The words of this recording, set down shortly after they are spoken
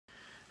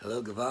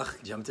Hello,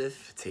 Gavach,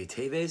 Jumtif,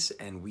 Teves,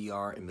 and we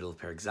are in the middle of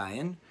Perek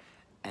Zion,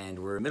 and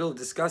we're in the middle of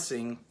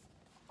discussing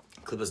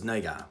Klipas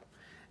Nogah.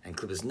 And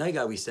Klipas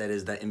Nogah, we said,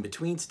 is that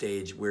in-between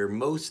stage where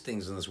most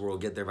things in this world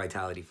get their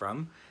vitality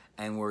from,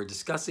 and we're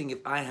discussing if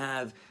I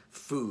have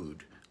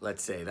food,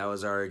 let's say, that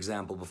was our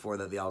example before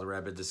that the Alter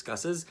Rebbe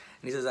discusses,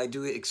 and he says, I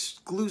do it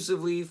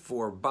exclusively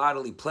for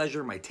bodily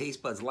pleasure, my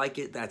taste buds like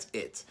it, that's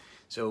it.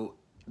 So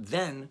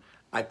then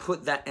I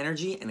put that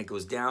energy and it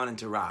goes down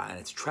into Ra, and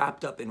it's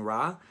trapped up in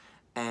Ra,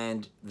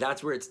 and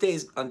that's where it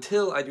stays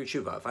until I do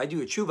tshuva. If I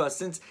do a tshuva,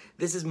 since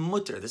this is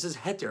mutter, this is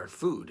heter,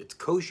 food, it's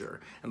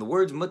kosher, and the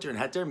words mutter and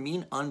heter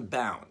mean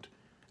unbound,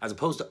 as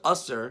opposed to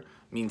usser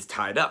means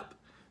tied up.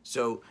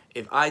 So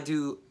if I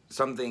do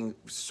something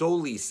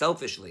solely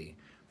selfishly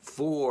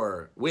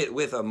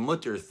with a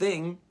mutter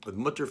thing, with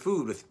mutter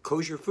food, with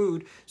kosher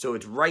food, so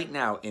it's right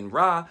now in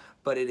Ra,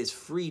 but it is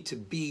free to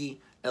be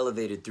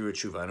elevated through a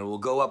tshuva, and it will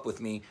go up with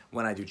me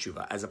when I do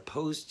tshuva, as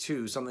opposed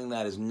to something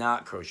that is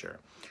not kosher.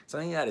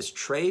 Something that is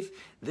treif,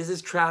 this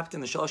is trapped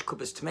in the shalosh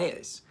kupas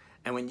tmeis,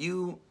 and when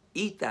you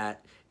eat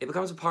that, it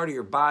becomes a part of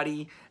your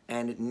body,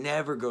 and it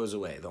never goes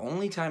away. The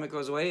only time it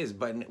goes away is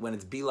when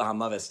it's bila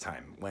hamaves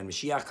time, when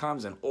Moshiach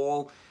comes and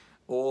all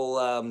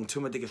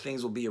tumadik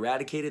things will be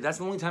eradicated. That's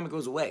the only time it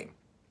goes away.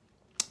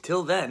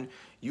 Till then,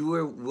 you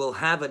will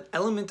have an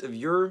element of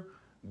your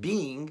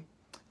being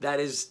that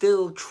is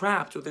still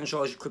trapped within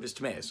shalosh klipas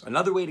tmeis.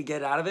 Another way to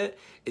get out of it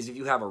is if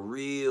you have a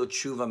real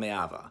tshuva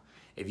me'ava.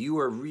 If you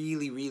were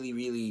really,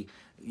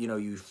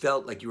 you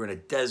felt like you were in a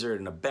desert,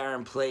 in a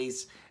barren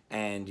place,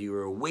 and you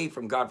were away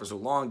from God for so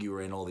long, you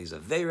were in all these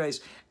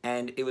averos,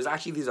 and it was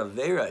actually these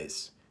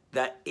averos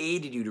that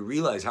aided you to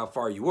realize how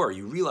far you were.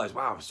 You realized,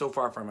 wow, I'm so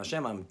far from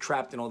Hashem, I'm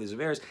trapped in all these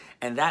averos,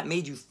 and that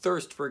made you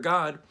thirst for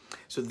God.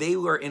 So they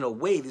were, in a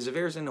way, these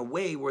averos in a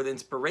way were the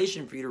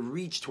inspiration for you to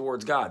reach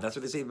towards God. That's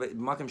what they say,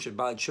 Makim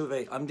Shabbat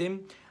Shuvei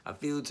Amdim,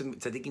 Afilu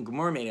Tzadikim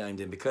Gemor Meini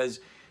Amdim, because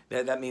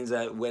that means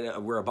that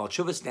where a Baal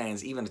Tshuva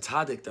stands, even a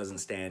tzaddik doesn't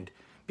stand,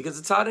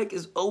 because the tzaddik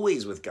is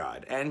always with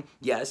God. And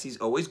yes, he's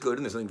always good,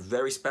 and there's something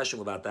very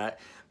special about that,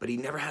 but he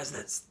never has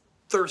that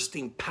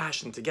thirsting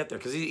passion to get there,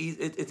 because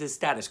it's his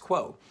status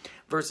quo.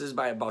 Versus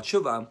by a Baal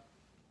Tshuva,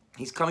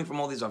 he's coming from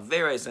all these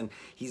averos, and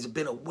he's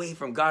been away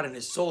from God, and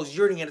his soul is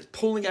yearning, and it's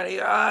pulling out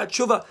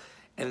tshuva.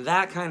 And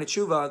that kind of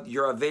tshuva,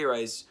 your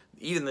averos,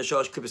 even the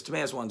shalosh klipas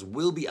tmeis ones,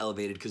 will be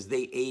elevated because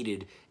they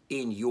aided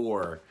in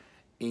your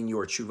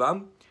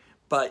tshuva.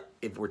 But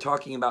if we're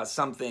talking about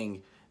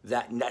something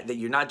that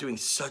you're not doing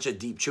such a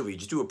deep tshuva,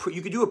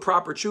 you could do a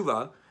proper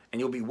tshuva,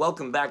 and you'll be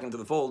welcomed back into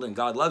the fold, and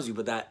God loves you.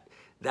 But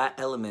that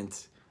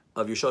element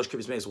of your shalosh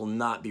klipas tmeis will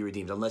not be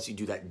redeemed unless you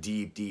do that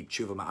deep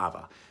tshuva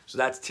ma'ava. So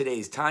that's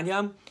today's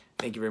Tanya.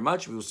 Thank you very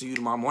much. We will see you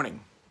tomorrow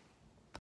morning.